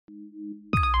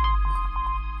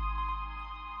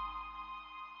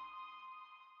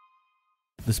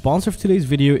The sponsor of today's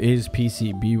video is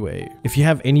PCBWay. If you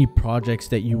have any projects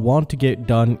that you want to get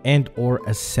done and or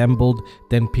assembled,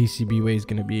 then PCBWay is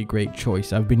going to be a great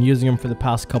choice. I've been using them for the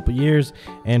past couple years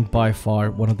and by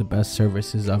far one of the best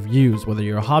services I've used, whether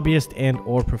you're a hobbyist and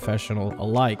or professional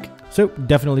alike. So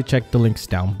definitely check the links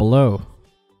down below.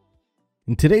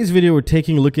 In today's video, we're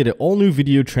taking a look at an all-new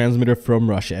video transmitter from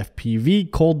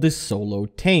RushFPV called the Solo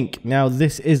Tank. Now,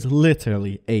 this is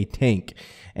literally a tank.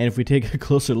 And if we take a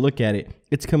closer look at it,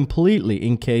 it's completely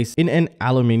encased in an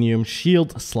aluminum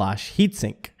shield /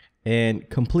 heatsink. And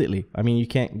completely, I mean, you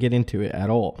can't get into it at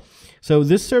all. So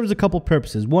this serves a couple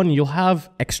purposes. One, you'll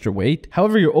have extra weight.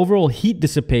 However, your overall heat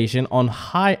dissipation on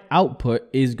high output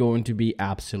is going to be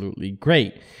absolutely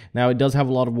great. Now, it does have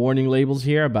a lot of warning labels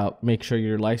here about make sure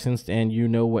you're licensed and you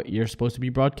know what you're supposed to be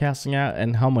broadcasting at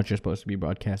and how much you're supposed to be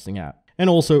broadcasting at.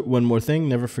 And also, one more thing,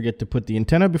 never forget to put the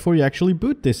antenna before you actually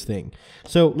boot this thing.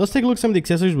 So let's take a look at some of the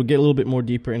accessories. We'll get a little bit more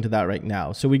deeper into that right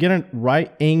now. So we get a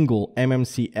right angle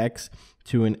MMCX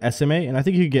to an SMA, and I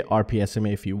think you could get RP SMA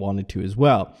if you wanted to as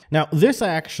well. Now, this I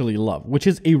actually love, which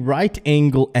is a right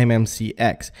angle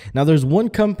MMCX. Now, there's one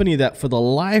company that for the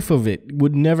life of it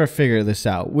would never figure this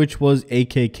out, which was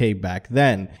AKK back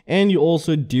then. And you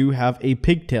also do have a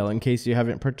pigtail in case you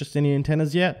haven't purchased any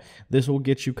antennas yet. This will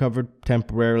get you covered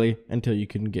temporarily until you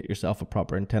can get yourself a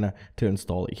proper antenna to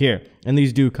install it here. And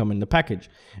these do come in the package.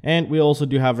 And we also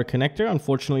do have a connector.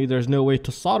 Unfortunately, there's no way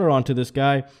to solder onto this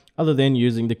guy other than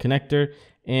using the connector.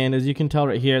 And as you can tell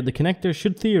right here, the connector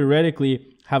should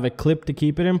theoretically have a clip to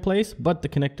keep it in place, but the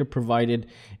connector provided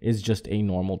is just a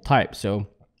normal type. So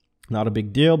not a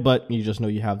big deal, but you just know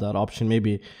you have that option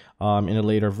maybe in a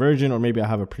later version, or maybe I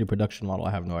have a pre-production model.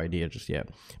 I have no idea just yet.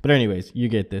 But anyways, you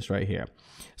get this right here.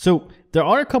 So there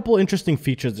are a couple interesting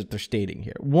features that they're stating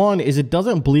here. One is it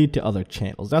doesn't bleed to other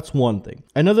channels. That's one thing.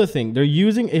 Another thing, they're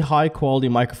using a high quality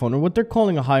microphone, or what they're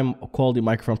calling a high quality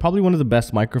microphone, probably one of the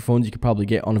best microphones you could probably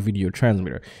get on a video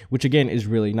transmitter, which again is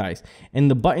really nice. And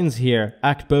the buttons here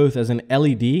act both as an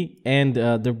LED and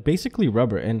they're basically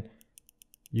rubber, and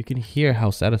you can hear how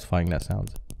satisfying that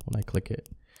sounds when I click it.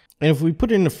 And if we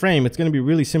put it in the frame, it's going to be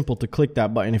really simple to click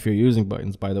that button if you're using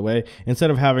buttons, by the way, instead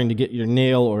of having to get your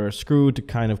nail or a screw to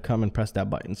kind of come and press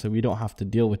that button. So we don't have to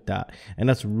deal with that. And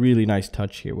that's a really nice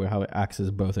touch here, where how it acts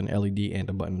as both an LED and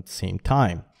a button at the same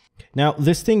time. Now,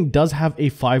 this thing does have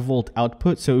a 5-volt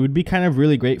output, so it would be kind of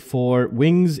really great for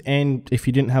wings, and if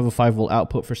you didn't have a 5-volt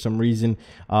output for some reason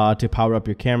to power up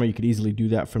your camera, you could easily do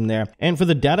that from there. And for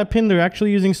the data pin, they're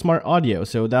actually using smart audio,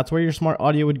 so that's where your smart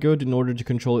audio would go in order to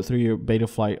control it through your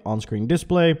Betaflight on-screen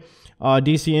display.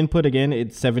 DC input, again,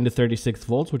 it's 7 to 36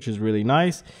 volts, which is really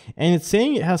nice. And it's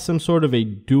saying it has some sort of a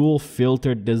dual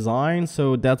filter design,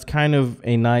 so that's kind of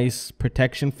a nice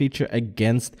protection feature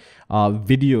against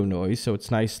video noise. So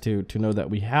it's nice to know that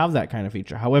we have that kind of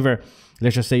feature. However,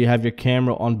 let's just say you have your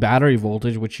camera on battery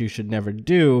voltage, which you should never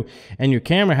do, and your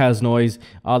camera has noise,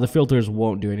 the filters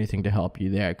won't do anything to help you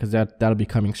there, because that'll be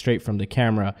coming straight from the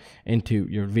camera into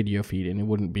your video feed, and it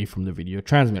wouldn't be from the video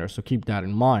transmitter. So keep that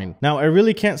in mind. Now, I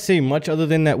really can't say much other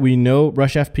than that we know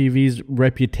RushFPV's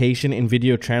reputation in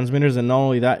video transmitters, and not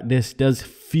only that, this does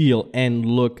feel and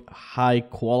look high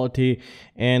quality,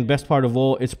 and best part of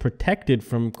all, it's protected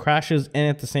from crashes, and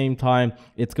at the same time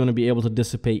it's going to be able to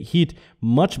dissipate heat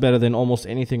much better than almost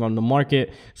anything on the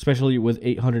market, especially with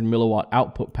 800 milliwatt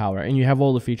output power. And you have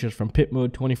all the features from pit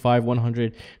mode, 25,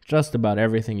 100, just about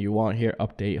everything you want here,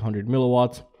 up to 800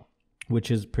 milliwatts, which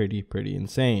is pretty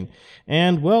insane.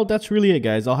 And well, that's really it,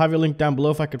 guys. I'll have your link down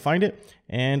below if I could find it,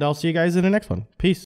 and I'll see you guys in the next one. Peace.